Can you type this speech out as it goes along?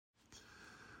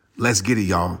Let's get it,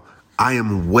 y'all. I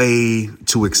am way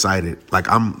too excited. Like,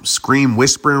 I'm scream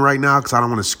whispering right now because I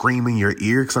don't want to scream in your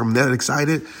ear because I'm that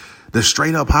excited. The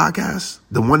Straight Up podcast,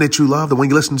 the one that you love, the one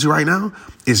you listen to right now,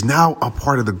 is now a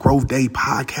part of the Growth Day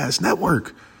Podcast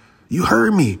Network. You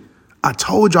heard me. I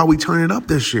told y'all we turn it up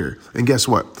this year. And guess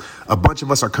what? A bunch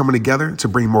of us are coming together to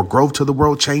bring more growth to the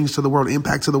world, change to the world,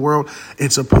 impact to the world,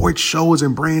 and support shows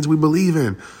and brands we believe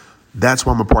in. That's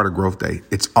why I'm a part of Growth Day.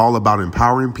 It's all about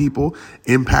empowering people,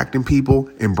 impacting people,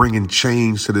 and bringing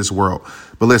change to this world.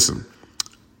 But listen,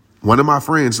 one of my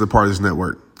friends is a part of this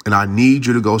network, and I need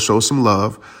you to go show some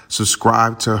love.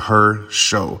 Subscribe to her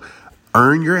show.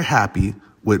 Earn Your Happy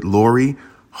with Lori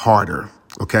Harder.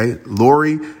 Okay?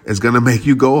 Lori is going to make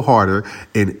you go harder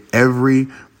in every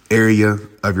area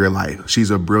of your life. She's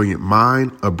a brilliant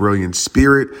mind, a brilliant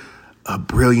spirit, a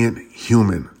brilliant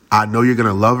human. I know you're going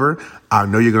to love her. I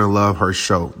know you're going to love her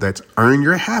show. That's Earn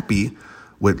Your Happy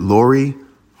with Lori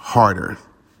Harder.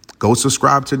 Go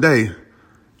subscribe today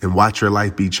and watch your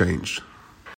life be changed.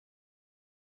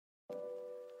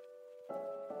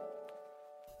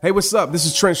 Hey, what's up? This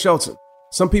is Trent Shelton.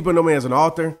 Some people know me as an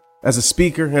author, as a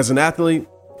speaker, as an athlete.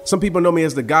 Some people know me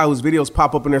as the guy whose videos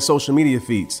pop up in their social media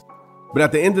feeds. But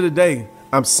at the end of the day,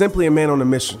 I'm simply a man on a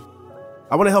mission.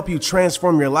 I want to help you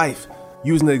transform your life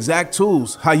using the exact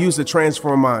tools I use to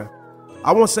transform mine.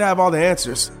 I won't say I have all the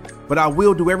answers, but I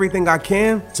will do everything I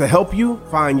can to help you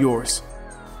find yours.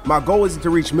 My goal isn't to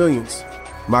reach millions.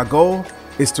 My goal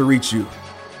is to reach you.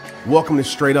 Welcome to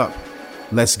Straight Up.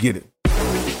 Let's get it.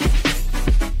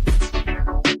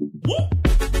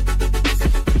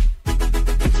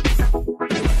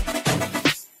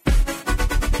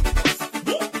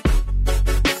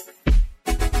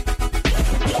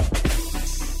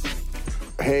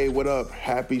 Hey, what up?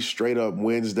 Happy Straight Up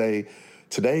Wednesday.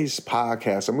 Today's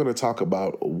podcast, I'm going to talk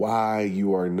about why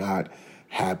you are not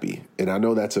happy. And I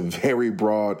know that's a very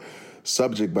broad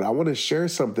subject, but I want to share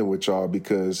something with y'all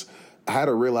because I had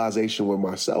a realization with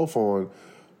myself on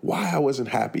why I wasn't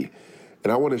happy.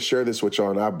 And I want to share this with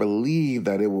y'all, and I believe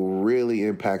that it will really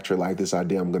impact your life, this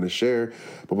idea I'm going to share.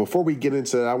 But before we get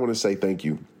into that, I want to say thank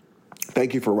you.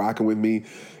 Thank you for rocking with me. You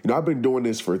know, I've been doing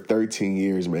this for 13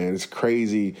 years, man. It's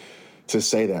crazy to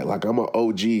say that. Like, I'm an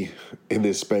OG in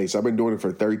this space. I've been doing it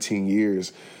for 13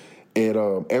 years.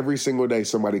 And every single day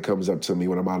somebody comes up to me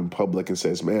when I'm out in public and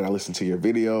says, man, I listen to your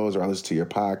videos or I listen to your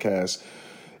podcast.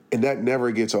 And that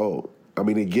never gets old. I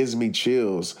mean, it gives me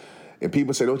chills. And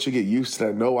people say, don't you get used to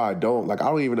that? No, I don't. Like, I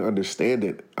don't even understand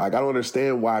it. Like, I don't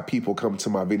understand why people come to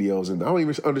my videos. And I don't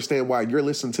even understand why you're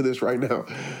listening to this right now.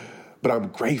 But I'm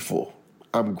grateful.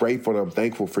 I'm grateful and I'm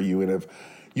thankful for you. And if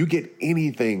you get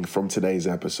anything from today's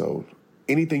episode,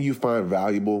 anything you find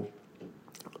valuable,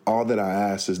 all that I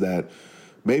ask is that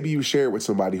maybe you share it with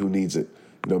somebody who needs it.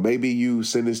 You know, maybe you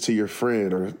send this to your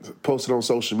friend or post it on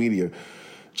social media.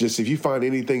 Just if you find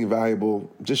anything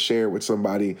valuable, just share it with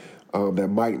somebody that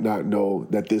might not know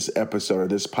that this episode or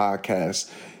this podcast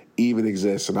even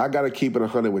exists. And I got to keep it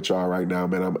 100 with y'all right now,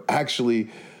 man. I'm actually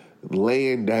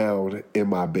laying down in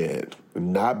my bed,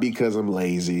 not because I'm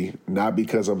lazy, not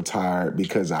because I'm tired,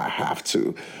 because I have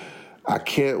to. I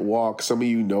can't walk. Some of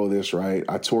you know this, right?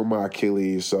 I tore my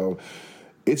Achilles, so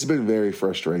it's been very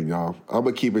frustrating, y'all. I'm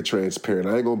going to keep it transparent.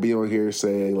 I ain't going to be on here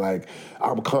saying, like,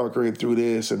 I'm conquering through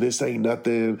this and this ain't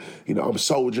nothing. You know, I'm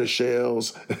soldier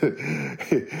shells.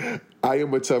 I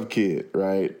am a tough kid,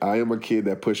 right? I am a kid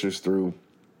that pushes through,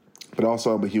 but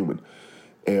also I'm a human.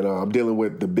 And I'm dealing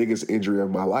with the biggest injury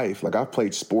of my life. Like, I've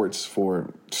played sports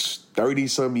for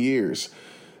 30-some years,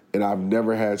 and I've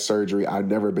never had surgery. I've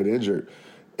never been injured.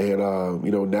 And,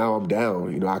 you know, now I'm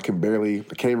down. You know, I can't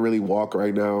really walk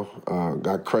right now.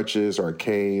 Got crutches or a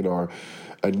cane or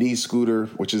a knee scooter,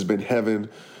 which has been heaven.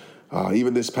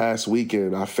 Even this past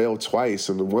weekend, I fell twice.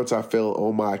 And once I fell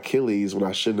on my Achilles when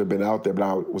I shouldn't have been out there, but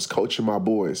I was coaching my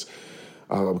boys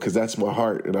because that's my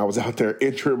heart. And I was out there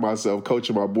injuring myself,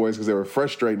 coaching my boys because they were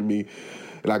frustrating me.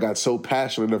 And I got so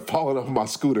passionate and falling off my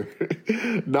scooter.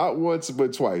 Not once,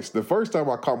 but twice. The first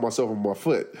time I caught myself on my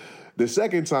foot. The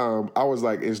second time, I was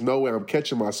like, there's no way I'm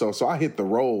catching myself. So I hit the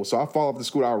roll. So I fall off the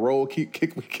scooter, I roll,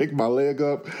 kick my leg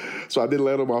up. So I didn't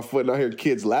land on my foot, and I hear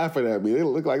kids laughing at me. They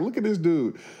look at this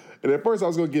dude. And at first I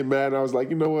was going to get mad, and I was like,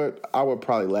 you know what? I would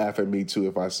probably laugh at me too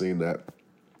if I seen that.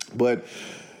 But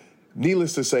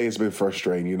needless to say, it's been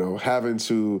frustrating, you know, having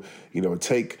to, you know,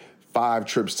 take 5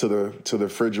 trips to the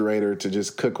refrigerator to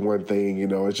just cook one thing. You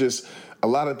know, it's just a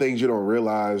lot of things you don't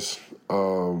realize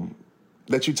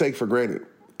that you take for granted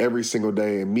every single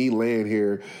day. And me laying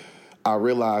here, I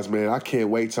realized, man, I can't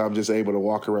wait till I'm just able to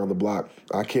walk around the block.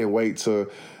 I can't wait till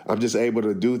I'm just able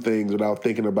to do things without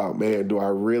thinking about, man, do I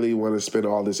really want to spend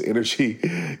all this energy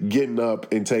getting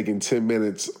up and taking 10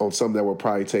 minutes on something that will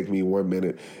probably take me 1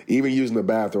 minute? Even using the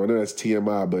bathroom. I know that's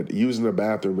TMI, but using the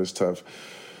bathroom is tough.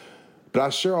 But I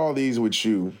share all these with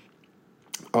you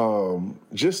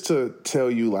just to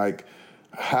tell you, like,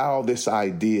 how this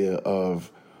idea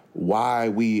of why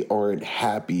we aren't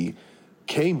happy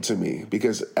came to me.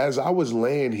 Because as I was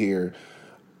laying here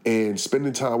and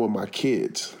spending time with my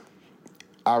kids,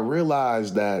 I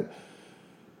realized that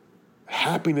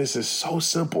happiness is so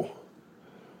simple.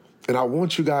 And I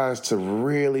want you guys to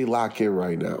really lock in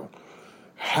right now.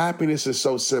 Happiness is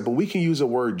so simple. We can use the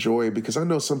word joy because I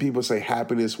know some people say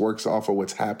happiness works off of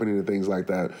what's happening and things like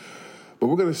that. But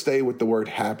we're going to stay with the word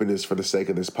happiness for the sake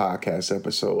of this podcast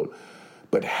episode.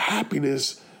 But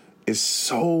happiness is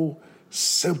so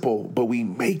simple, but we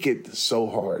make it so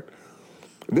hard.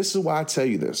 And this is why I tell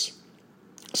you this.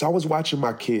 So I was watching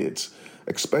my kids,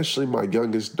 especially my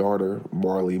youngest daughter,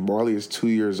 Marley. Marley is 2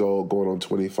 years old, going on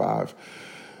 25.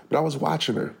 But I was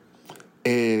watching her,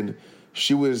 and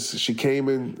she came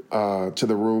in to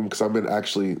the room because I'm in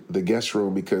actually the guest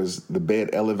room because the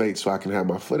bed elevates so I can have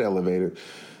my foot elevated.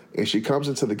 And she comes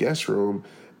into the guest room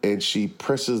and she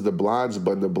presses the blinds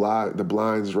button. The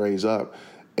blinds raise up.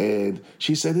 And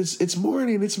she said, it's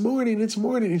morning, it's morning, it's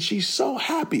morning. And she's so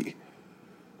happy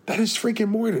that it's freaking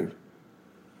morning.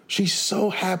 She's so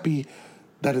happy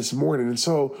that it's morning. And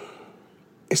so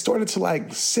it started to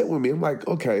like sit with me. I'm like,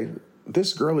 okay,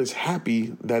 this girl is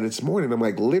happy that it's morning. I'm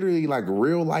like literally like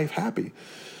real life happy.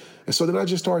 And so then I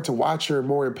just started to watch her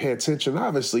more and pay attention.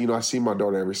 Obviously, I see my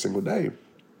daughter every single day.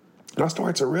 And I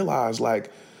started to realize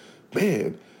like,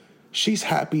 man, she's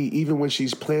happy even when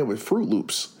she's playing with Fruit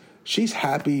Loops. She's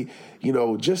happy,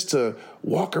 just to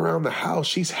walk around the house.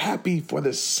 She's happy for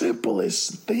the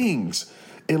simplest things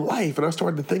in life. And I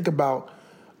started to think about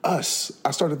us.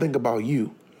 I started to think about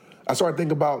you. I started to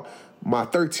think about my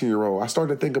 13-year-old. I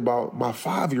started to think about my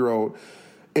 5-year-old.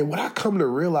 And what I come to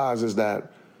realize is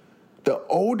that the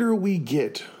older we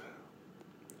get,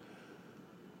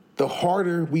 the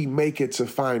harder we make it to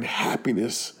find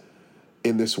happiness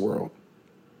in this world.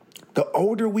 The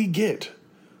older we get,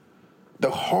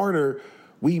 the harder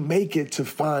we make it to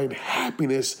find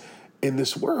happiness in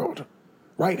this world,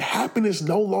 right? Happiness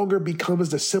no longer becomes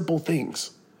the simple things.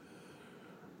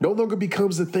 No longer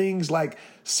becomes the things like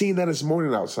seeing that it's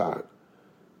morning outside.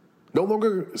 No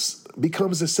longer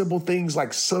becomes the simple things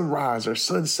like sunrise or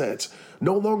sunsets.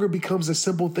 No longer becomes the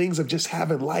simple things of just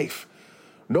having life.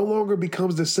 No longer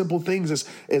becomes the simple things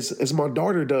as my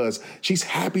daughter does. She's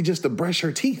happy just to brush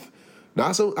her teeth.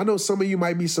 Now, I know some of you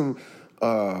might be some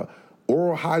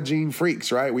oral hygiene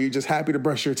freaks, right? Where you're just happy to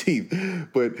brush your teeth.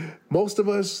 But most of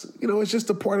us, it's just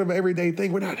a part of an everyday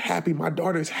thing. We're not happy. My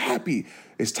daughter's happy.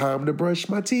 It's time to brush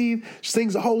my teeth. She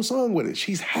sings a whole song with it.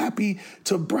 She's happy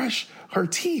to brush her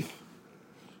teeth.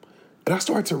 And I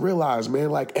started to realize, man,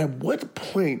 like at what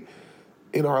point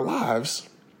in our lives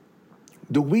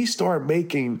do we start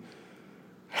making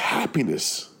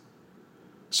happiness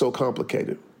so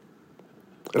complicated?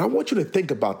 And I want you to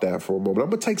think about that for a moment. I'm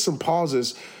going to take some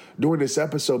pauses during this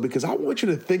episode because I want you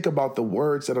to think about the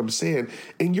words that I'm saying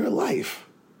in your life.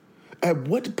 At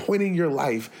what point in your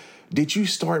life did you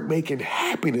start making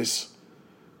happiness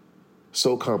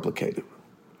so complicated?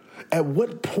 At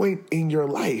what point in your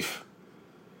life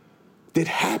did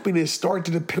happiness start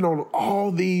to depend on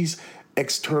all these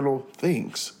external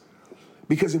things?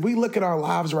 Because if we look at our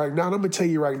lives right now, and I'm going to tell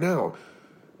you right now,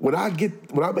 when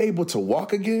I'm able to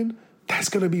walk again, that's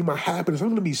going to be my happiness. I'm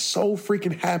going to be so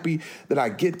freaking happy that I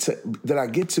get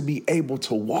to be able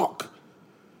to walk.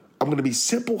 I'm going to be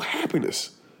simple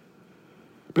happiness.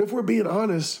 But if we're being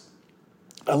honest,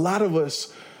 a lot of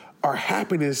us, our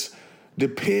happiness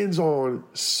depends on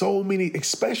so many,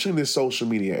 especially in this social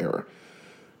media era,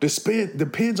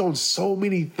 depends on so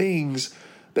many things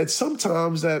that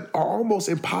sometimes that are almost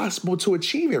impossible to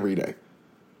achieve every day.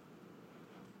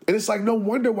 And it's like, no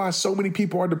wonder why so many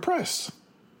people are depressed.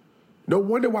 No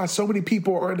wonder why so many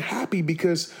people are unhappy,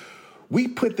 because we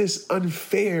put this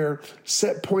unfair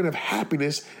set point of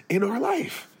happiness in our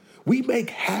life. We make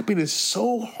happiness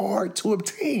so hard to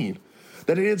obtain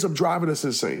that it ends up driving us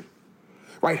insane,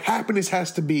 right? Happiness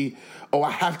has to be,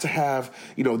 I have to have,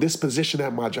 this position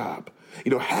at my job.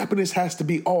 Happiness has to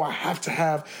be, I have to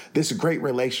have this great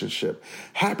relationship.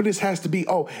 Happiness has to be,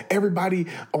 everybody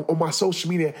on my social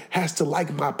media has to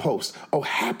like my post.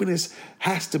 Happiness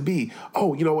has to be,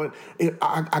 you know what?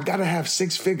 I got to have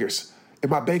 6 figures in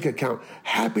my bank account.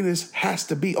 Happiness has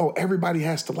to be, everybody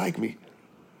has to like me.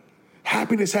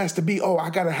 Happiness has to be, oh, I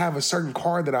got to have a certain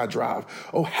car that I drive.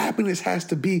 Oh, happiness has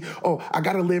to be, oh, I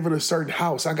got to live in a certain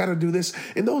house. I got to do this.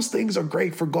 And those things are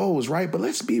great for goals, right? But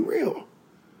let's be real.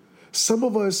 Some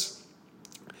of us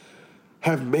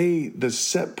have made the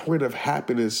set point of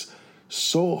happiness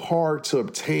so hard to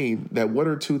obtain that one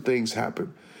or two things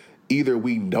happen. Either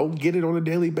we don't get it on a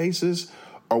daily basis,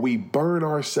 or we burn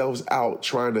ourselves out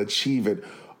trying to achieve it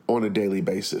on a daily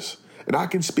basis. And I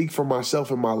can speak for myself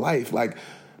in my life. Like,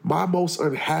 my most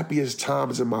unhappiest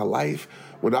times in my life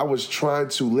when I was trying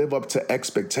to live up to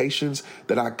expectations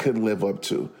that I couldn't live up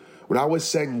to. When I was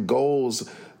setting goals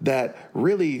that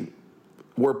really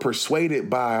were persuaded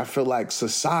by, I feel like,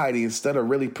 society instead of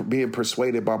really being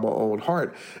persuaded by my own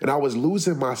heart. And I was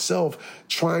losing myself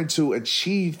trying to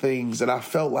achieve things that I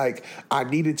felt like I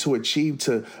needed to achieve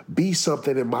to be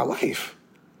something in my life.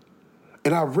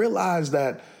 And I realized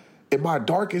that in my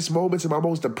darkest moments, in my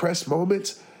most depressed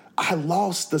moments, I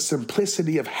lost the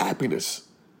simplicity of happiness.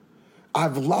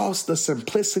 I've lost the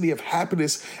simplicity of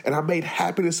happiness, and I made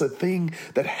happiness a thing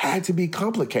that had to be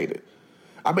complicated.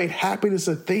 I made happiness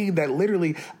a thing that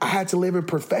literally I had to live in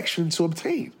perfection to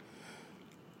obtain.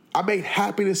 I made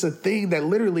happiness a thing that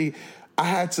literally I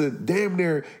had to damn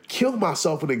near kill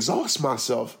myself and exhaust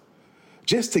myself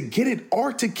just to get it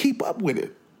or to keep up with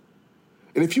it.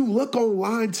 And if you look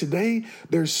online today,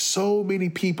 there's so many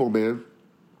people, man,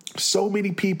 so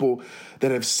many people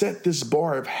that have set this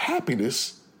bar of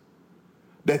happiness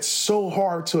that's so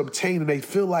hard to obtain, and they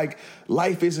feel like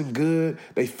life isn't good.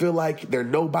 They feel like they're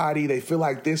nobody. They feel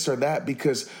like this or that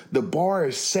because the bar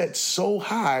is set so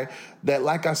high that,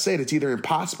 like I said, it's either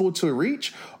impossible to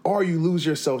reach or you lose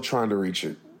yourself trying to reach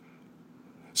it.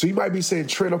 So you might be saying,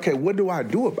 Trent, okay, what do I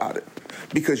do about it?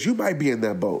 Because you might be in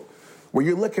that boat where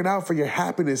you're looking out for your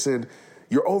happiness and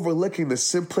you're overlooking the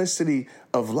simplicity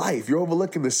of life. You're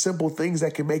overlooking the simple things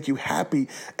that can make you happy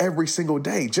every single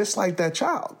day, just like that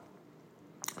child.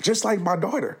 Just like my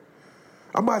daughter.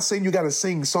 I'm not saying you got to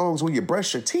sing songs when you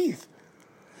brush your teeth,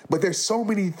 but there's so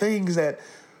many things that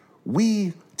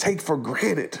we take for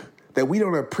granted that we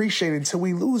don't appreciate until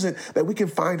we lose it, that we can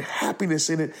find happiness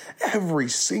in it every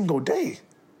single day.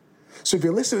 So if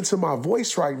you're listening to my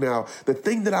voice right now, the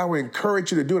thing that I would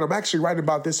encourage you to do, and I'm actually writing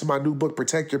about this in my new book,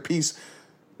 Protect Your Peace,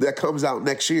 that comes out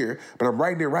next year, but I'm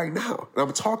writing it right now. And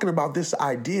I'm talking about this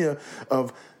idea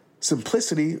of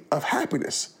simplicity of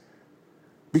happiness.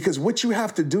 Because what you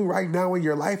have to do right now in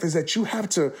your life is that you have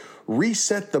to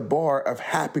reset the bar of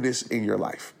happiness in your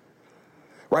life,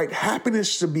 right?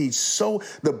 Happiness should be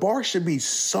the bar should be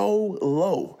so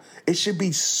low. It should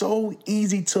be so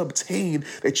easy to obtain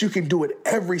that you can do it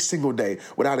every single day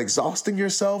without exhausting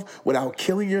yourself, without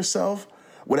killing yourself,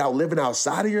 without living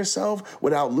outside of yourself,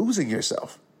 without losing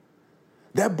yourself.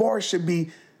 That bar should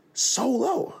be so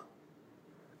low.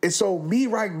 And so me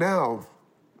right now,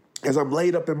 as I'm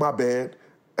laid up in my bed,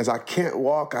 as I can't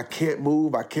walk, I can't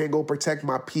move, I can't go protect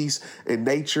my peace in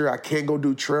nature, I can't go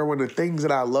do trail running, the things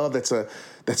that I love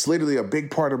that's literally a big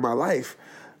part of my life,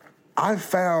 I've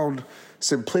found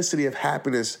simplicity of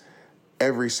happiness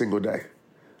every single day.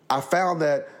 I found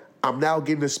that I'm now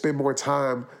getting to spend more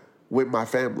time with my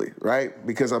family, right?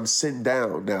 Because I'm sitting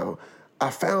down now. I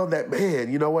found that,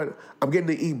 man, you know what? I'm getting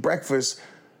to eat breakfast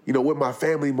with my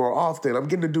family more often. I'm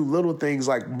getting to do little things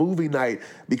like movie night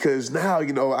because now,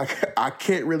 I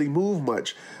can't really move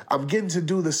much. I'm getting to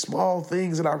do the small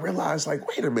things that I realize, like,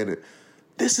 wait a minute,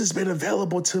 this has been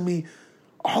available to me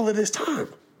all of this time.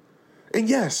 And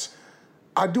yes,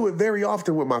 I do it very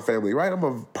often with my family, right? I'm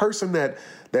a person that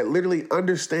literally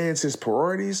understands his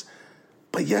priorities,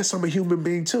 but yes, I'm a human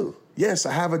being too. Yes,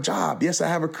 I have a job. Yes, I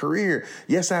have a career.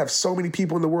 Yes, I have so many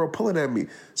people in the world pulling at me.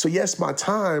 So yes, my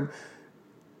time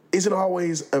isn't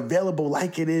always available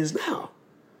like it is now.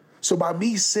 So by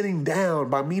me sitting down,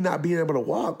 by me not being able to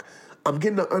walk, I'm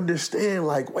getting to understand,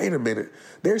 like, wait a minute,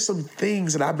 there's some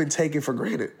things that I've been taking for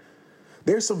granted.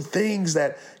 There's some things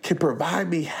that can provide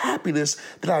me happiness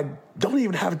that I don't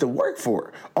even have to work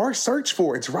for or search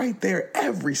for. It's right there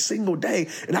every single day,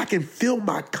 and I can fill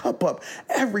my cup up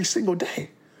every single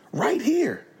day right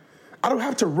here. I don't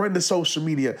have to run to social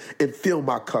media and fill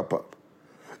my cup up.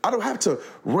 I don't have to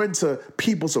run to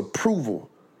people's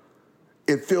approval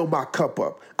and fill my cup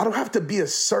up. I don't have to be a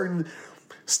certain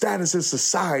status in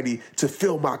society to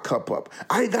fill my cup up.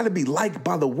 I ain't got to be liked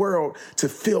by the world to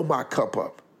fill my cup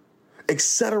up, et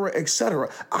cetera, et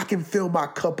cetera. I can fill my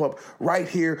cup up right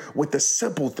here with the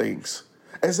simple things.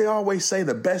 As they always say,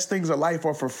 the best things in life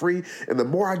are for free. And the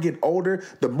more I get older,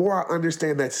 the more I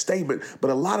understand that statement.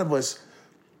 But a lot of us,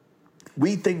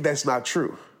 we think that's not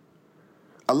true.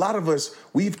 A lot of us,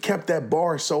 we've kept that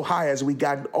bar so high as we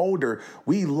gotten older,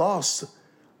 we lost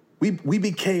We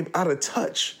became out of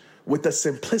touch with the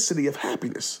simplicity of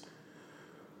happiness.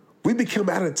 We become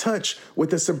out of touch with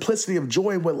the simplicity of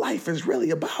joy and what life is really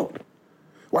about.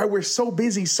 Why we're so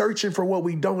busy searching for what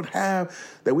we don't have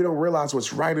that we don't realize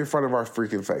what's right in front of our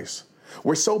freaking face.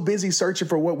 We're so busy searching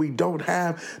for what we don't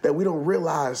have that we don't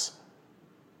realize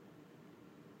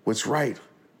what's right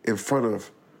in front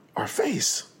of our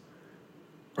face.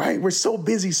 Right? We're so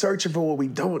busy searching for what we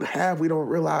don't have, we don't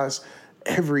realize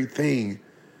everything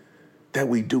that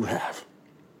we do have.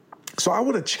 So I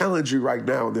want to challenge you right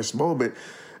now in this moment,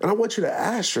 and I want you to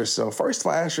ask yourself, first of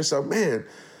all, ask yourself, man,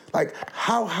 like,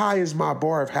 how high is my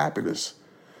bar of happiness,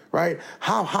 right?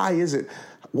 How high is it?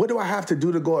 What do I have to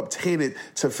do to go obtain it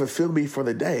to fulfill me for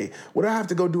the day? What do I have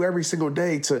to go do every single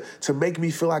day to make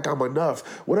me feel like I'm enough?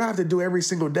 What do I have to do every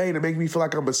single day to make me feel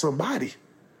like I'm a somebody?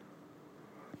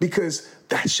 Because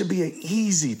that should be an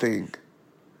easy thing.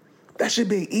 That should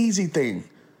be an easy thing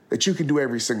that you can do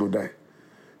every single day.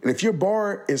 And if your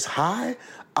bar is high,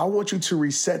 I want you to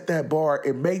reset that bar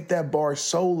and make that bar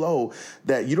so low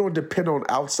that you don't depend on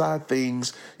outside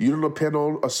things. You don't depend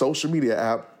on a social media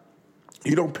app.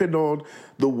 You don't depend on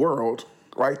the world,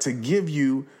 right, to give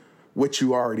you what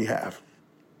you already have.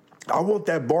 I want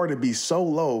that bar to be so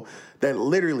low that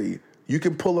literally you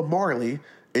can pull a Marley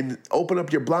and open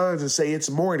up your blinds and say it's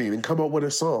morning and come up with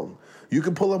a song. You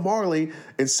can pull a Marley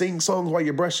and sing songs while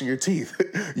you're brushing your teeth.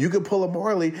 You can pull a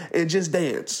Marley and just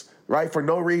dance, right, for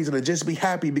no reason, and just be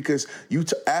happy because you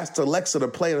asked Alexa to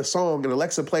play the song and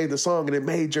Alexa played the song and it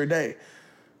made your day,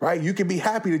 right? You can be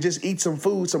happy to just eat some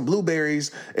food, some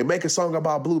blueberries, and make a song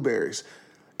about blueberries.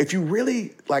 If you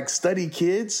really study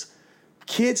kids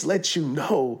let you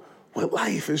know what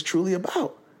life is truly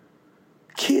about.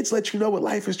 Kids let you know what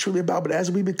life is truly about, but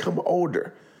as we become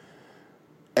older,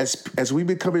 as we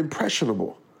become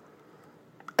impressionable,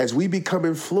 as we become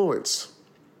influenced,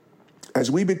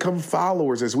 as we become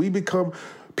followers, as we become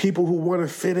people who want to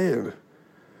fit in,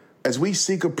 as we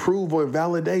seek approval and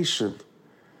validation,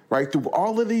 right? Through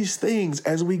all of these things,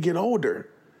 as we get older,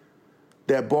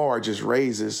 that bar just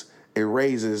raises and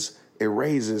raises and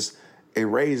raises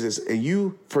and raises, and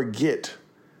you forget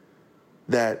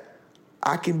that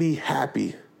I can be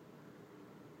happy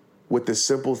with the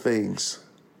simple things.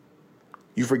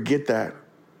 You forget that.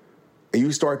 And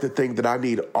you start to think that I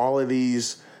need all of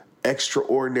these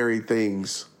extraordinary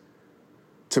things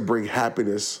to bring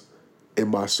happiness in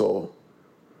my soul.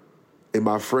 And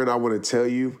my friend, I want to tell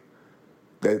you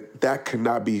that that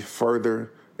cannot be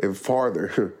further and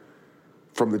farther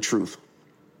from the truth.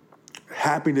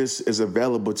 Happiness is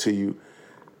available to you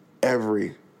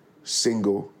every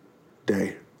single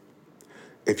day.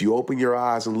 If you open your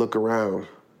eyes and look around,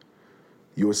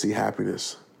 you will see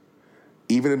happiness.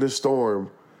 Even in the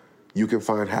storm, you can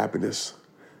find happiness.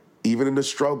 Even in the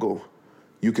struggle,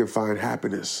 you can find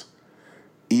happiness.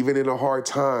 Even in a hard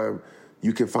time,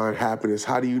 you can find happiness.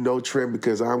 How do you know, Trent?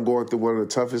 Because I'm going through one of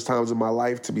the toughest times of my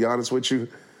life, to be honest with you,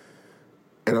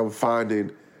 and I'm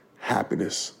finding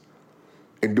happiness.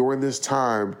 And during this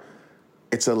time,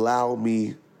 it's allowed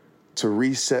me to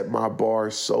reset my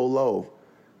bar so low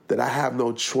that I have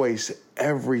no choice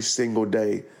every single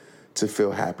day to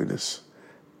feel happiness.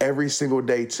 Every single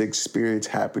day to experience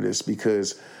happiness,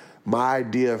 because my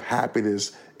idea of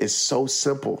happiness is so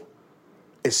simple.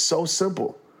 It's so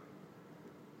simple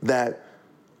that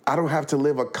I don't have to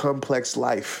live a complex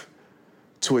life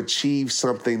to achieve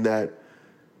something that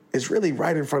is really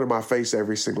right in front of my face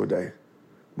every single day.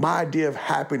 My idea of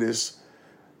happiness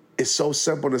is so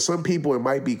simple. To some people, it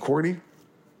might be corny,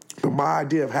 but my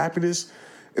idea of happiness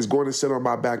is going to sit on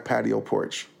my back patio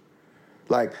porch.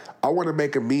 Like, I want to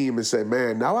make a meme and say,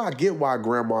 man, now I get why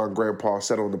grandma and grandpa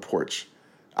sat on the porch.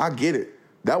 I get it.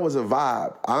 That was a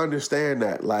vibe. I understand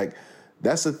that. Like,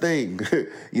 that's the thing.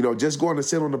 Just going to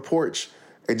sit on the porch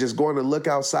and just going to look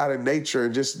outside in nature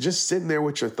and just sitting there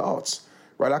with your thoughts,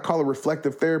 right? I call it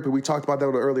reflective therapy. We talked about that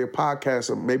on an earlier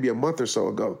podcast maybe a month or so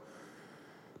ago.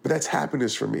 But that's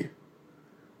happiness for me,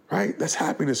 right? That's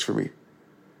happiness for me.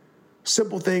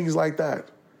 Simple things like that.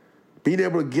 Being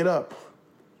able to get up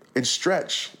and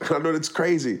stretch. I know that's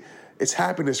crazy. It's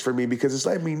happiness for me because it's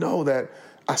letting me know that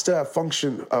I still have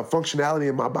functionality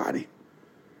in my body.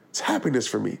 It's happiness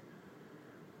for me.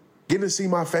 Getting to see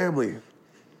my family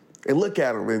and look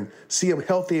at them and see them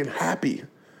healthy and happy.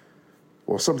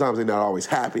 Well, sometimes they're not always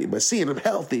happy, but seeing them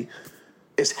healthy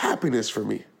is happiness for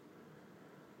me.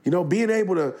 Being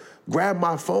able to grab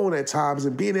my phone at times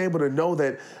and being able to know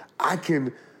that I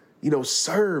can,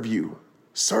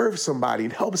 serve somebody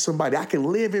and help somebody. I can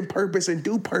live in purpose and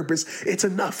do purpose. It's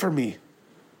enough for me.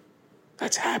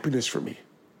 That's happiness for me.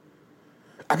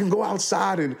 I can go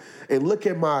outside and look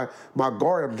at my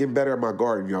garden. I'm getting better at my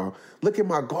garden, y'all. Look at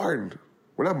my garden.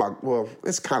 Well,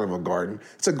 it's kind of a garden.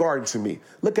 It's a garden to me.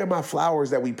 Look at my flowers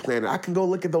that we planted. I can go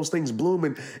look at those things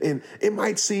bloom, and it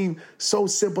might seem so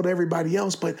simple to everybody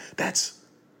else, but that's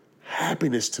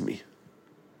happiness to me.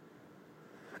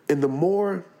 And the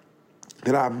more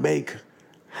that I make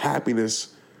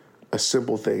happiness a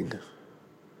simple thing,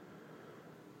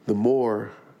 the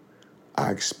more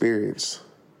I experience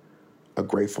a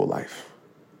grateful life.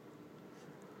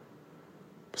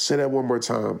 Say that one more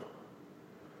time.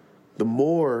 The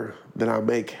more that I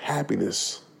make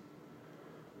happiness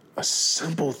a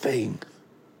simple thing,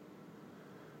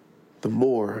 the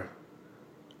more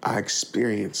I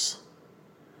experience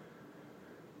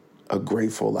a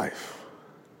grateful life.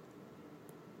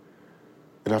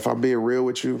 And if I'm being real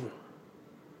with you,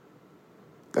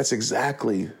 that's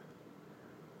exactly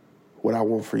what I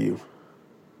want for you.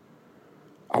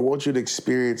 I want you to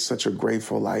experience such a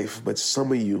grateful life, but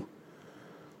some of you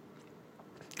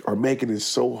are making it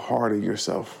so hard on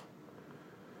yourself.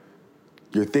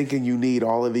 You're thinking you need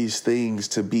all of these things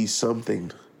to be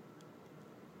something.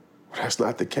 That's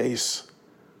not the case.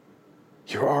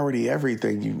 You're already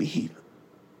everything you need.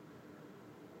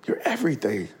 You're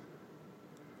everything.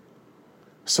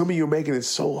 Some of you are making it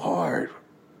so hard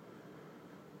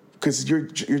because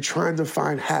you're trying to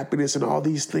find happiness in all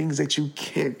these things that you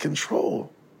can't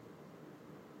control.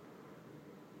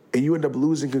 And you end up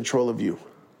losing control of you.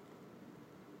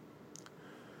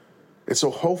 And so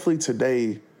hopefully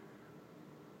today,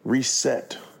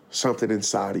 reset something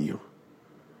inside of you,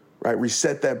 right?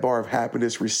 Reset that bar of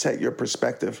happiness, reset your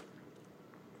perspective.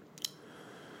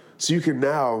 So you can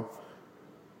now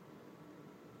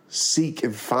seek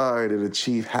and find and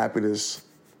achieve happiness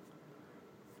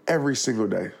every single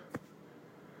day.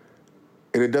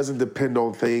 And it doesn't depend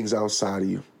on things outside of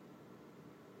you.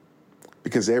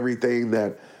 Because everything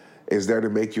that is there to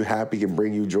make you happy and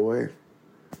bring you joy,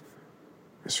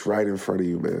 it's right in front of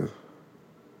you, man.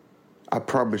 I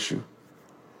promise you.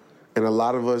 And a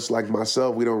lot of us, like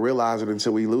myself, we don't realize it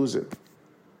until we lose it.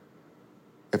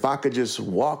 If I could just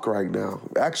walk right now,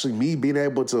 actually me being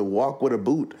able to walk with a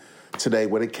boot today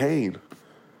with a cane,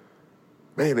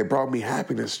 man, it brought me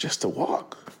happiness just to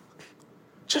walk.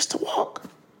 Just to walk.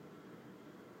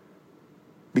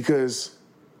 Because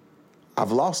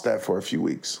I've lost that for a few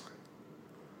weeks.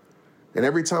 And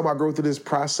every time I go through this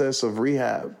process of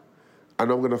rehab, I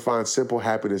know I'm going to find simple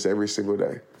happiness every single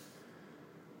day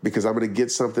because I'm going to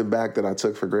get something back that I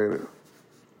took for granted.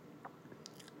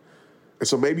 And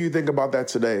so maybe you think about that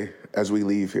today as we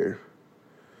leave here.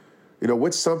 You know,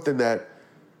 what's something that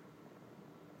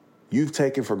you've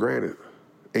taken for granted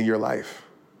in your life?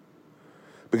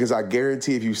 Because I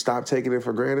guarantee if you stop taking it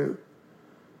for granted,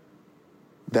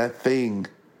 that thing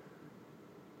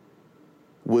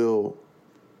will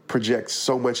project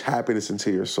so much happiness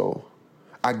into your soul.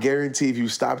 I guarantee if you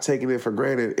stop taking it for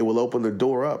granted, it will open the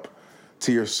door up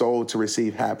to your soul to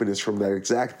receive happiness from that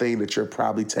exact thing that you're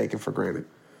probably taking for granted.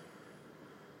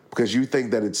 Because you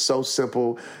think that it's so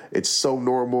simple, it's so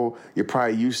normal, you're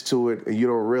probably used to it, and you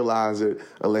don't realize it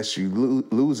unless you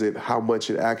lose it, how much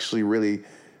it actually really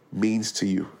means to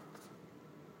you.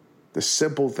 The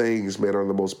simple things, man, are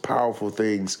the most powerful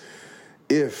things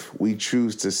if we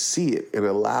choose to see it and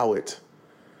allow it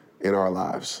in our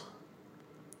lives.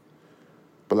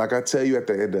 But like I tell you at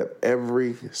the end of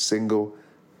every single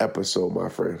episode, my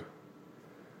friend,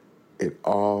 it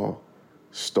all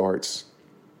starts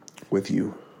with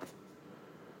you.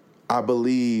 I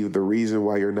believe the reason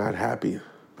why you're not happy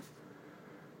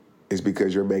is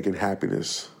because you're making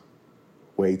happiness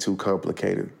way too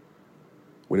complicated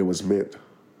when it was meant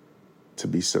to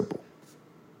be simple.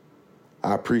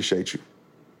 I appreciate you.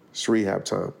 It's rehab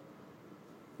time.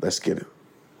 Let's get it.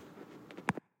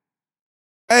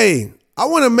 Hey, I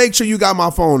want to make sure you got my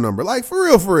phone number. Like, for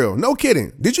real. No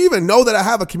kidding. Did you even know that I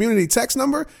have a community text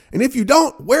number? And if you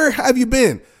don't, where have you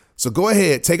been? So go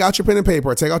ahead, take out your pen and paper,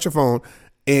 or take out your phone,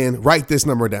 and write this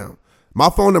number down. My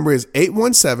phone number is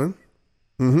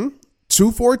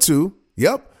 817-242,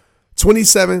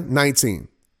 2719.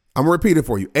 I'm going to repeat it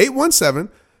for you.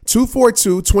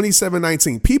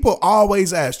 817-242-2719. People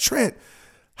always ask, Trent,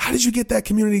 how did you get that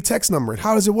community text number? And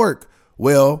how does it work?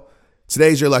 Well,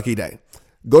 today's your lucky day.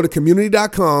 Go to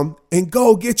community.com and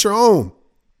go get your own.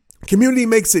 Community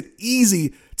makes it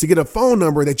easy to get a phone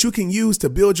number that you can use to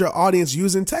build your audience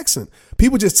using texting.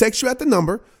 People just text you at the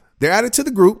number, they're added to the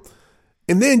group,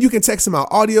 and then you can text them out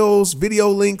audios, video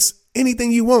links,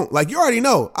 anything you want. Like you already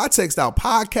know, I text out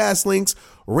podcast links,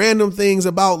 random things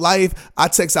about life. I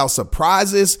text out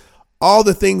surprises, all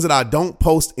the things that I don't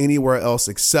post anywhere else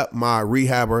except my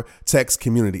Rehabber text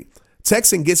community.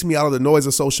 Texting gets me out of the noise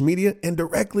of social media and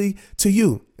directly to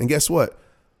you. And guess what?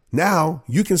 Now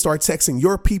you can start texting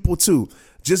your people too.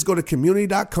 Just go to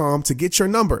community.com to get your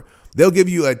number. They'll give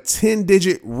you a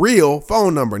 10-digit real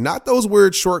phone number, not those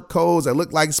weird short codes that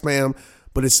look like spam,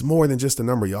 but it's more than just a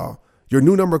number, y'all. Your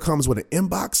new number comes with an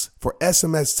inbox for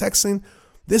SMS texting.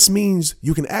 This means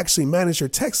you can actually manage your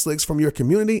text links from your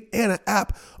community and an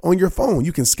app on your phone.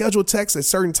 You can schedule texts at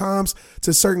certain times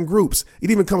to certain groups.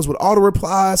 It even comes with auto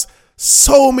replies,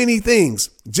 so many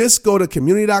things. Just go to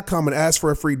community.com and ask for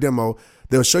a free demo.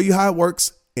 They'll show you how it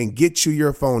works and get you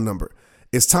your phone number.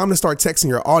 It's time to start texting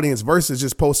your audience versus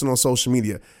just posting on social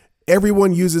media.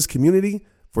 Everyone uses Community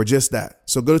for just that.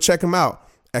 So go check them out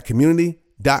at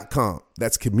community.com.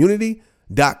 That's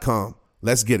community.com.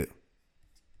 Let's get it.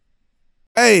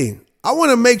 Hey, I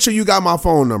want to make sure you got my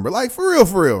phone number. Like for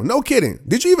real. No kidding.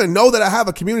 Did you even know that I have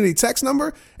a community text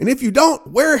number? And if you don't,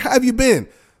 where have you been?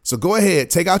 So go ahead,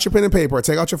 take out your pen and paper, or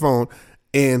take out your phone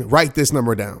and write this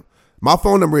number down. My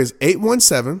phone number is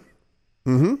 817-242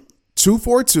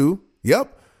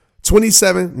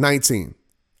 2719.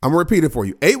 I'm going to repeat it for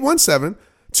you.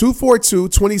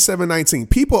 817-242-2719.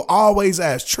 People always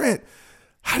ask, Trent,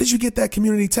 how did you get that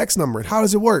community text number? And how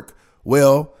does it work?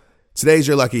 Well, today's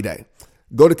your lucky day.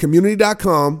 Go to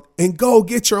community.com and go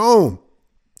get your own.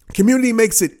 Community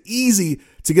makes it easy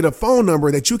to get a phone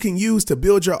number that you can use to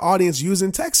build your audience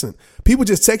using texting. People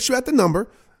just text you at the number.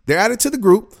 They're added to the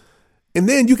group. And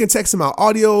then you can text them out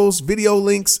audios, video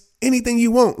links, anything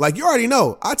you want. Like you already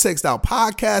know, I text out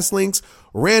podcast links,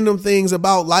 random things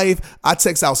about life. I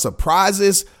text out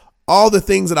surprises, all the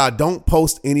things that I don't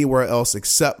post anywhere else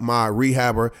except my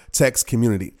Rehabber text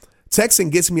community.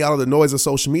 Texting gets me out of the noise of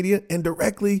social media and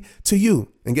directly to you.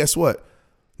 And guess what?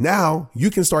 Now you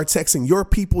can start texting your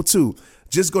people too.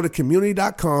 Just go to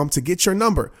community.com to get your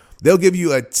number. They'll give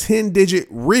you a 10-digit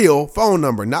real phone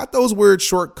number, not those weird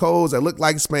short codes that look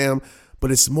like spam,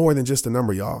 but it's more than just a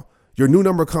number, y'all. Your new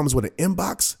number comes with an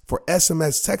inbox for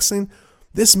SMS texting.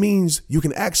 This means you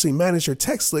can actually manage your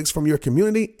text links from your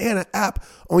community and an app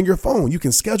on your phone. You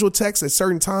can schedule texts at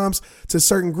certain times to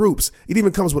certain groups. It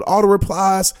even comes with auto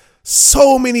replies,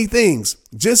 so many things.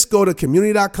 Just go to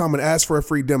community.com and ask for a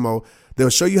free demo. They'll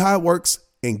show you how it works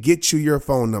and get you your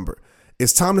phone number.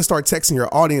 It's time to start texting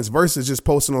your audience versus just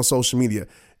posting on social media.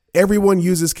 Everyone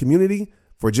uses Community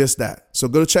for just that. So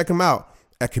go check them out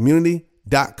at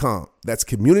community.com. That's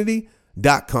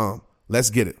community.com.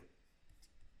 Let's get it.